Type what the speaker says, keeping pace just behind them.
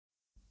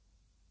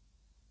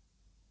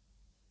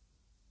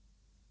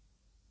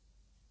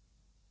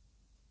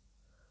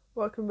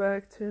Welcome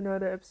back to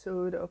another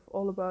episode of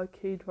All About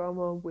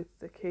K-Drama with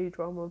the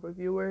K-Drama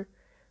Reviewer.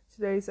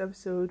 Today's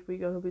episode, we're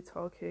going to be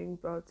talking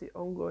about the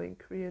ongoing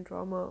Korean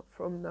drama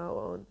from now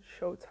on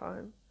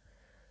Showtime.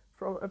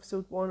 From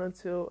episode 1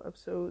 until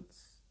episode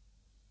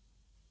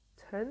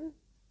 10?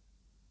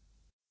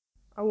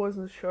 I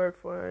wasn't sure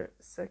for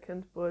a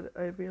second, but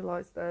I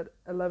realized that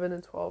 11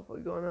 and 12 are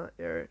going to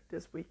air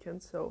this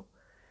weekend, so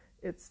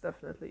it's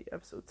definitely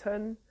episode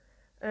 10.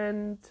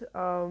 And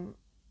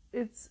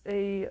it's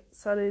a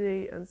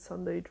Saturday and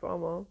Sunday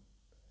drama.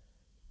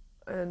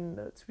 And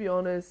to be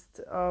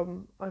honest,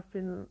 I've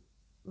been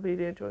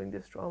really enjoying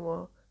this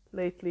drama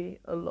lately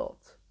a lot.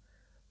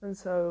 And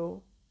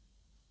so,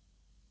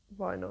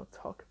 why not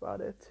talk about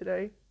it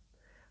today?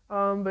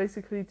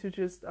 Basically,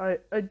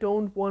 I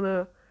don't want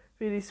to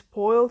really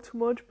spoil too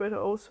much, but I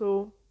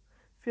also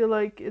feel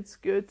like it's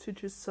good to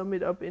just sum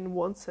it up in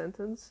one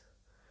sentence.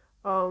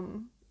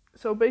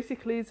 So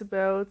basically, it's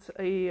about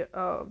a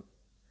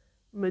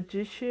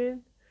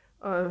magician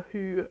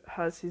who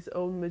has his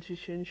own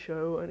magician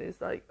show and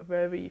is like a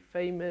very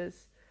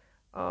famous,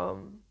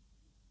 um,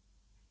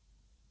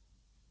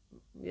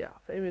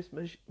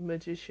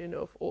 magician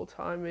of all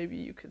time. Maybe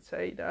you could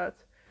say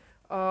that.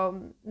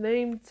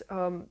 Named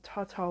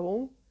Ta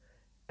Taong,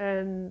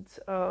 and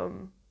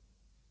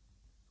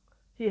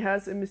he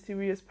has a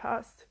mysterious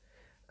past.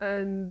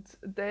 And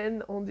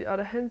then on the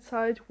other hand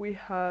side, we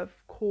have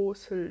Ko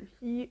Seul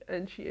Hee,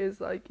 and she is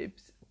like a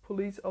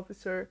police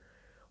officer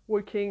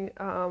working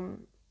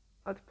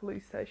at the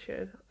police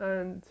station,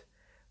 and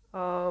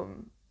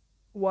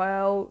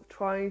while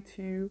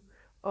trying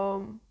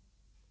um,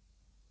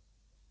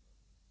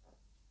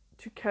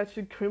 to catch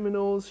the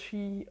criminals,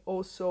 she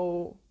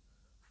also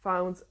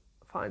finds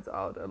finds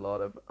out a lot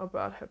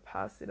about her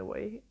past in a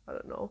way. I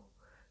don't know.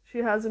 She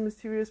has a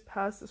mysterious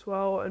past as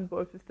well, and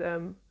both of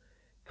them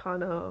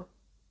kind of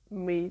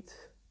meet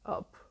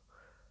up,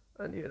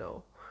 and you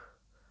know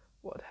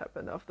what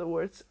happened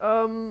afterwards.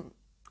 And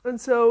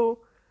so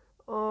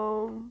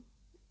um,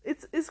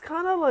 it's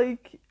kind of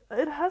like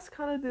it has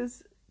kind of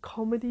this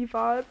comedy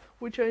vibe,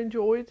 which I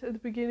enjoyed at the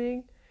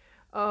beginning.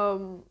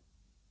 Um,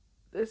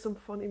 there's some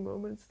funny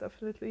moments,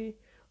 definitely.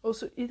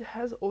 Also, it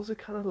has also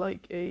kind of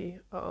like a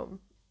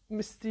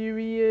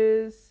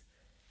mysterious,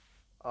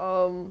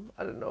 I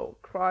don't know,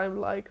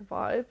 crime-like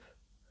vibe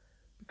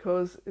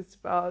because it's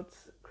about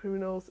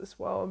criminals as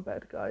well and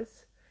bad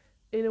guys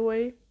in a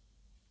way.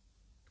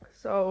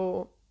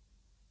 So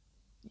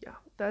yeah,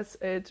 that's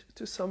it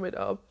to sum it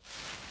up.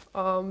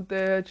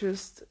 There are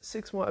just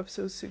 6 more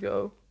episodes to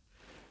go,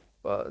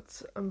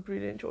 but I'm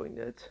really enjoying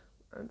it,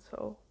 and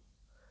so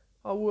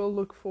I will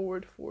look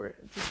forward for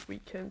this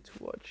weekend to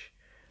watch,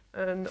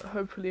 and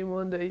hopefully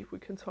Monday we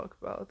can talk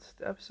about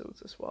the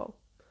episodes as well.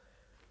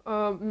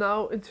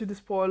 Now into the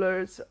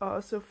spoilers.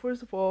 So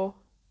first of all,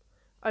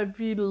 I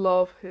really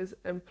love his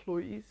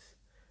employees.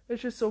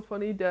 It's just so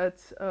funny that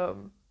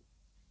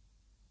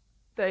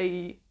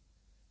they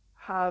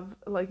have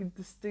like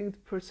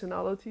distinct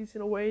personalities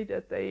in a way,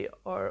 that they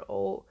are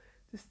all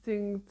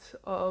distinct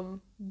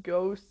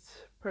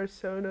ghost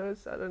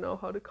personas. I don't know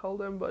how to call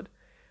them, but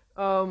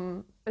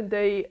and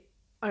they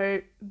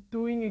are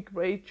doing a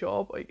great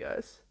job, I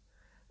guess.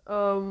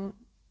 Um,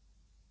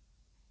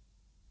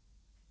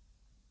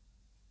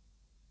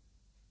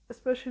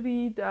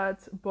 Especially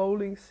that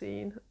bowling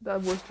scene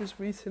that was just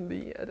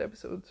recently at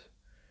episode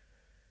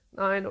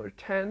 9 or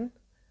 10,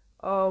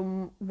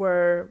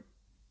 where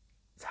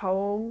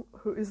Taong,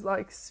 who is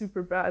like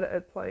super bad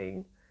at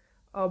playing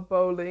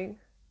bowling,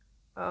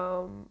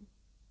 um,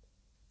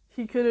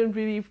 he couldn't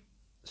really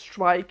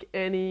strike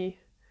any,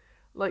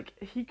 like,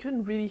 he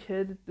couldn't really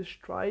hit the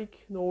strike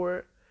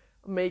nor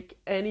make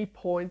any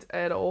point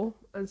at all.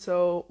 And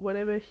so,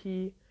 whenever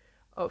he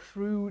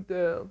threw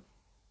the,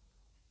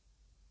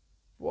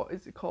 what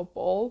is it called,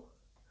 ball,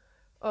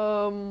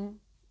 um,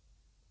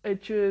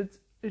 it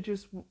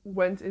just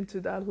went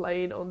into that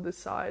lane on the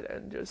side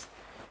and just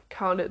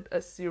counted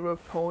as 0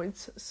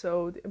 points.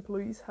 So the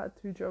employees had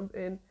to jump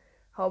in,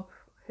 help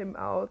him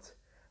out,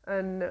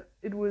 and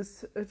it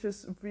was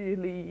just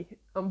really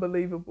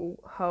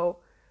unbelievable how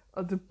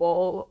the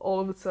ball all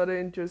of a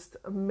sudden just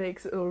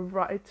makes a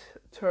right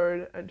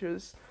turn and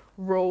just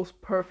rolls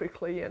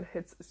perfectly and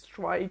hits a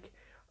strike.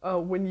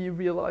 When you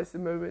realize the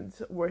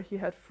moment where he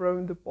had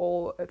thrown the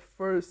ball at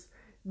first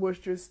was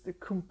just the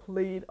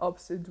complete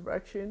opposite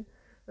direction.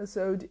 And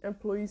so the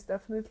employees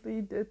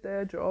definitely did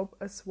their job,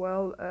 as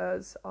well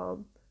as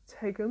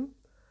Tegan,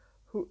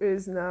 who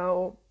is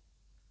now,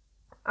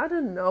 I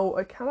don't know,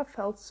 I kind of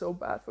felt so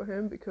bad for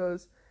him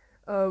because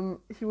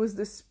he was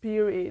the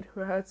spirit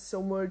who had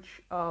so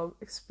much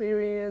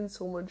experience,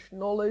 so much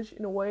knowledge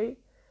in a way.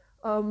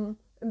 And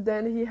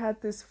then he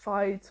had this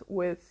fight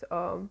with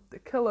the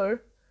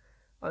killer.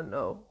 I don't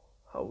know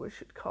how we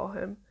should call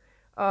him.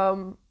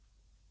 Um,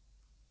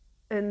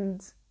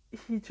 and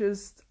he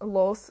just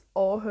lost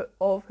all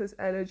of his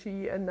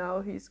energy, and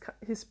now his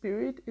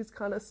spirit is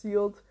kind of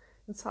sealed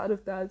inside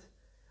of that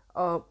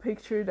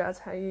picture that's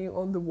hanging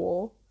on the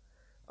wall.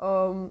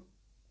 Um,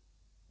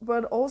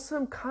 but also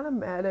I'm kind of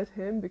mad at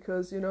him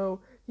because,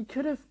 he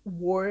could have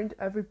warned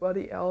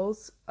everybody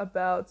else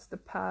about the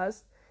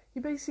past. He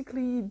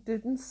basically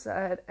didn't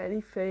say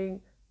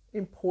anything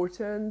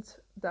important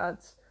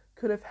that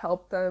could have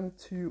helped them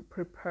to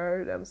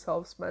prepare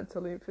themselves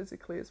mentally and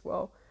physically as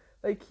well.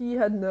 Like, he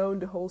had known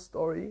the whole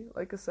story,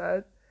 like I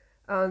said,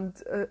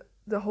 and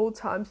the whole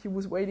time he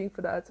was waiting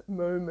for that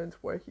moment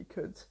where he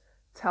could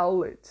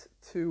tell it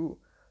to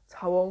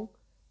Tawong,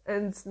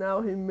 and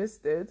now he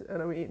missed it.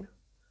 And I mean,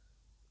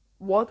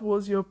 what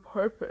was your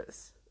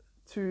purpose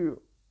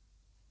to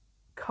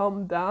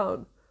come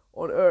down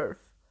on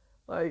Earth?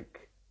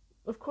 Like,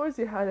 of course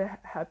he had a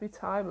happy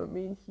time. I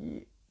mean,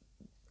 he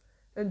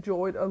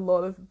enjoyed a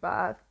lot of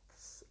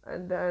baths,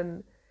 and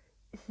then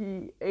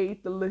he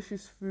ate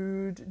delicious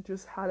food,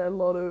 just had a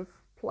lot of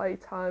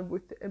playtime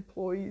with the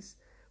employees.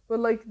 But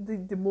like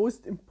the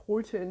most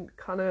important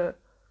kind of,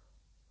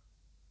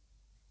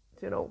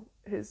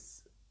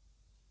 his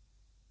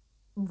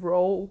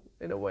role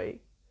in a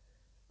way,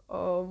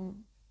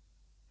 um,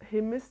 he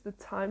missed the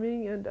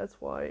timing, and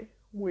that's why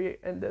we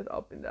ended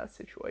up in that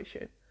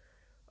situation.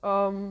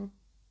 Um,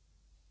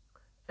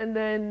 and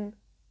then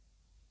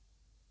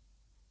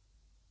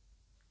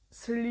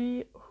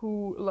Silly,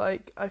 who,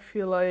 like, I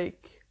feel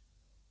like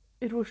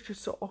it was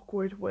just so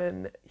awkward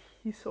when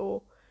he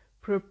saw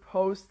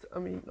proposed. I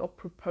mean, not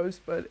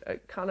proposed,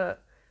 but kind of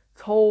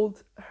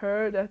told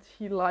her that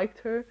he liked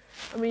her.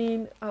 I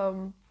mean,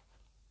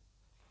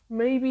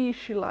 maybe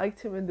she liked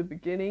him in the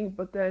beginning,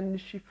 but then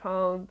she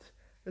found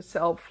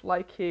herself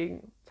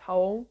liking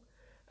Taong.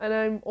 And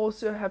I'm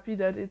also happy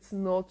that it's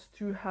not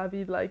too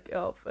heavy, like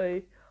of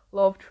a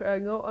love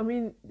triangle. I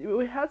mean,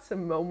 we had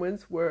some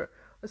moments where,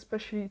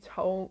 especially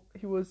Taong,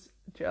 he was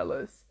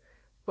jealous,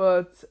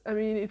 but I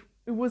mean,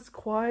 it was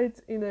quite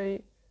in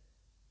a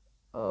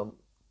um,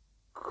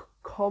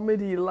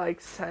 comedy-like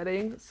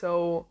setting,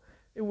 so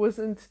it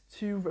wasn't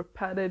too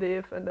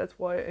repetitive, and that's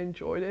why I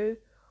enjoyed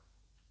it.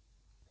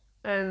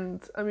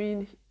 And I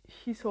mean,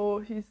 he's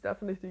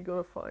definitely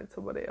gonna find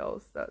somebody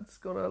else that's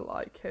gonna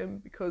like him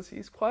because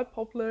he's quite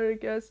popular, I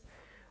guess.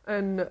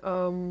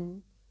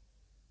 And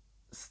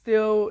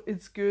still,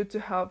 it's good to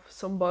have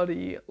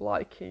somebody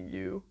liking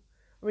you.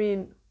 I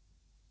mean,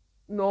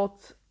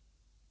 not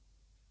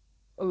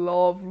a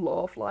love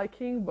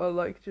liking, but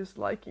like just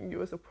liking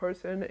you as a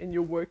person in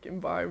your work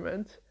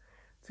environment.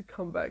 To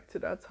come back to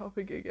that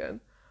topic again,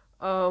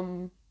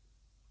 um,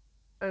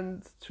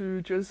 and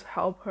to just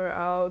help her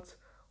out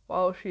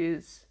while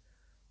she's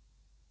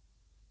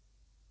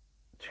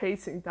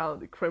chasing down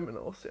the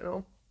criminals.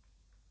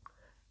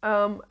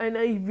 And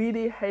I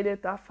really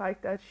hated that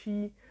fact that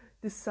she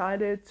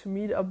decided to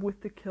meet up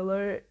with the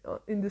killer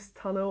in this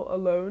tunnel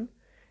alone,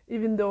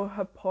 even though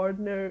her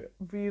partner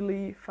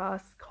really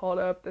fast caught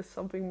up that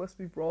something must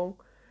be wrong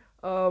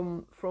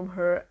from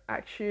her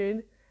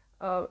action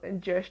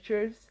and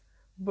gestures.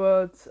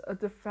 But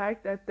the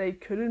fact that they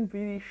couldn't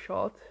really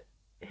shot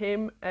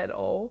him at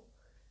all,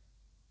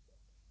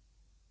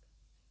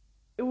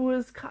 it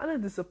was kind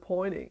of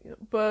disappointing.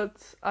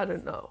 But I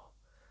don't know.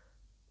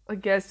 I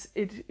guess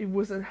it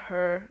wasn't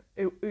her.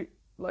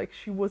 Like,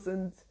 she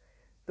wasn't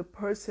the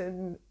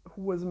person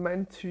who was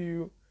meant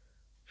to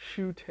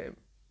shoot him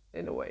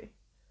in a way.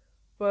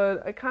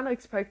 But I kind of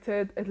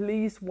expected at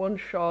least one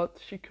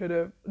shot she could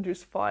have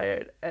just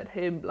fired at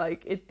him.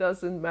 Like, it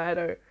doesn't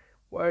matter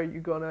where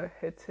you're gonna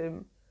hit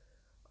him,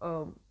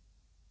 um,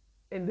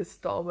 in the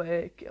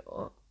stomach,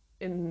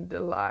 in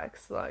the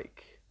legs,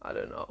 like, I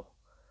don't know,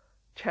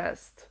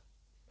 chest,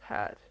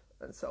 head,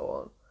 and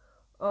so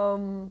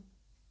on.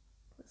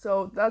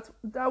 So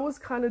that was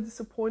kind of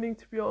disappointing,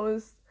 to be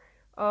honest.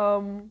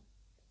 Um,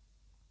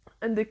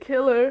 and the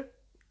killer,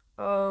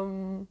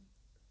 um,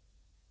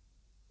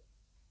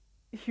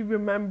 he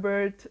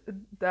remembered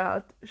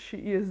that she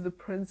is the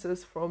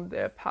princess from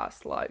their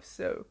past life.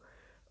 So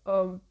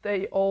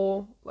they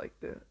all, like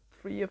the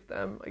three of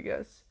them, I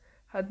guess,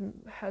 had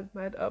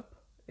met up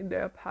in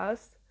their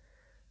past,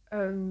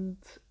 and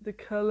the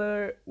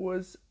killer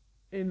was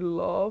in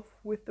love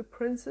with the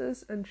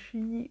princess, and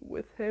she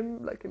with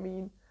him. Like, I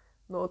mean,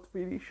 not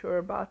really sure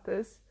about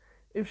this,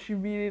 if she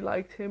really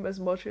liked him as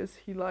much as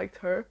he liked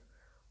her,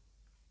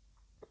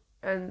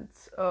 and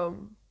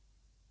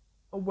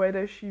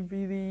whether she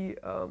really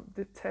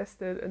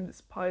detested and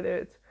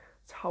despised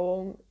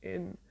Taong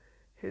in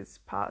his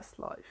past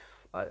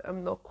life.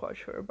 I'm not quite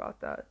sure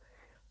about that.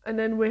 And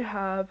then we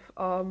have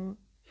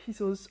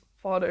Hiso's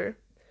father,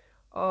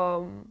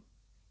 um,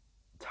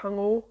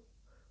 Tango,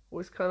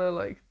 was kind of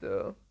like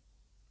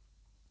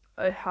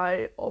a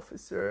high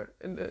officer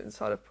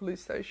inside a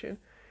police station,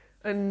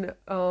 and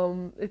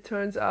it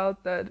turns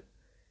out that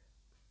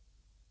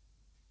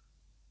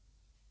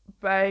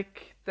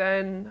back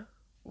then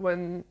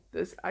when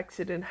this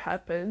accident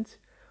happened,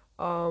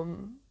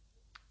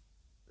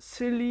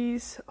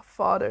 Silly's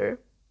father,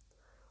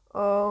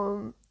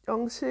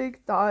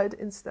 Young-sik, died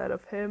instead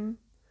of him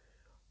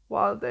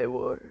while they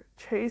were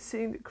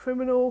chasing the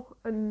criminal.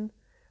 And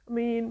I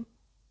mean,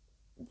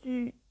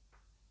 you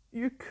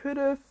could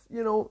have,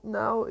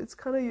 now it's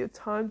kind of your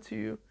time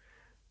to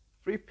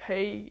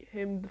repay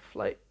him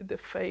the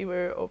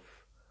favor of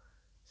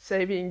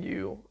saving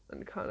you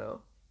and kind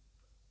of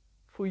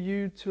for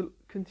you to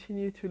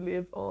continue to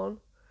live on.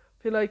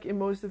 I feel like in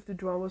most of the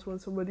dramas, when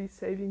somebody's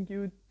saving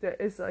you, there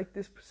is like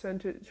this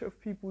percentage of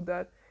people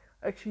that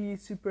actually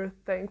super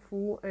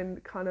thankful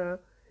and kind of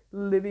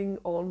living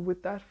on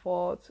with that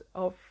thought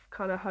of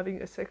kind of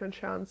having a second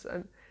chance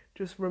and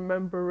just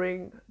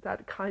remembering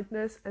that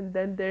kindness. And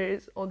then there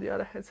is, on the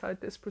other hand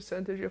side, this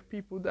percentage of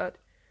people that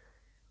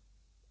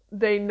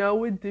they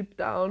know it deep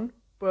down,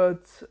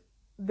 but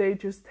they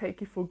just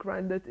take it for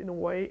granted in a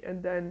way.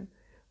 And then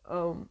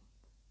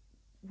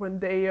when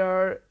they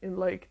are in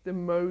like the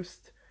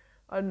most,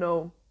 I don't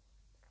know,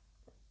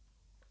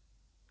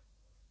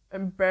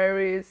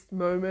 embarrassed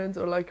moments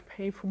or like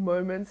painful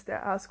moments, they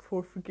ask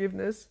for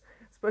forgiveness,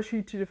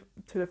 especially to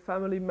the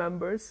family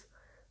members.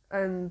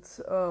 And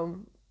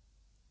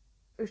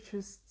it's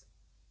just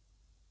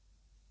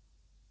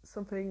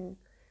something,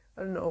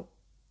 I don't know,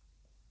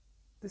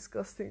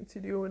 disgusting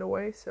to do in a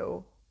way.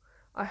 So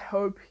I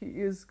hope he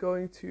is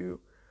going to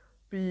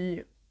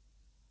be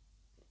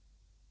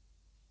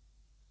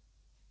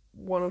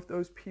one of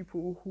those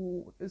people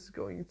who is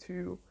going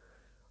to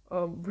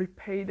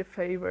repay the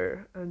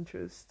favor and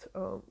just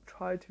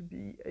try to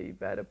be a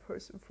better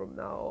person from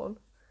now on,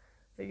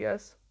 I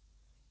guess.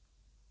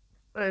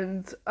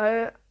 And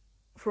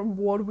from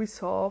what we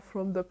saw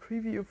from the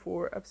preview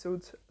for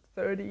episode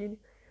 13,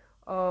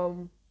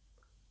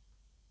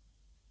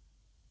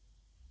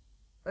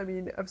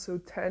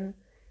 episode 10,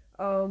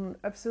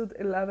 episode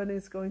 11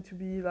 is going to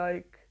be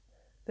like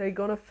they're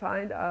gonna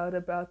find out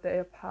about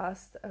their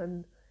past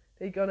and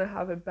they're gonna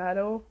have a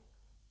battle.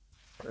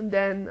 And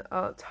then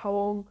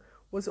Taewong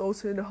was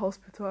also in the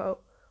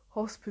hospital,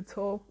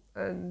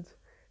 and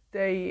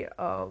they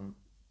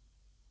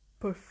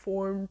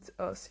performed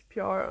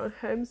CPR on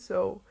him.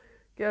 So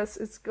guess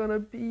it's gonna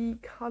be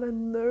kind of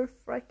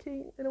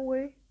nerve-wracking in a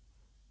way.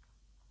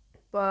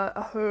 But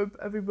I hope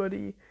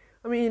everybody,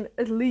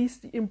 at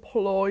least the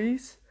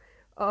employees,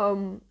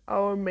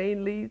 our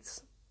main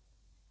leads,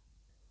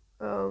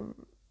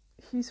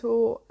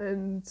 Hiso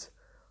and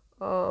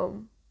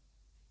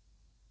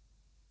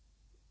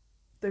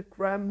the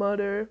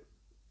grandmother,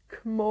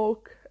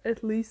 Kmok,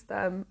 at least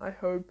them, I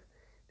hope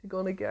they're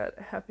gonna get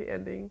a happy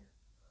ending.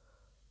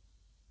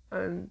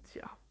 And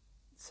yeah,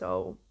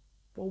 so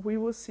we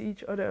will see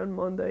each other on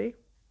Monday.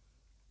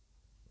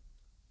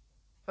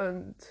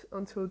 And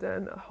until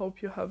then, I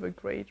hope you have a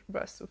great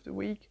rest of the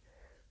week.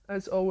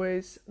 As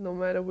always, no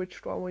matter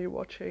which drama you're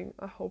watching,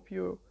 I hope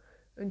you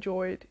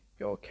enjoyed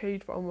your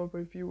Kdrama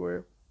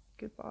Reviewer.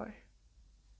 Goodbye.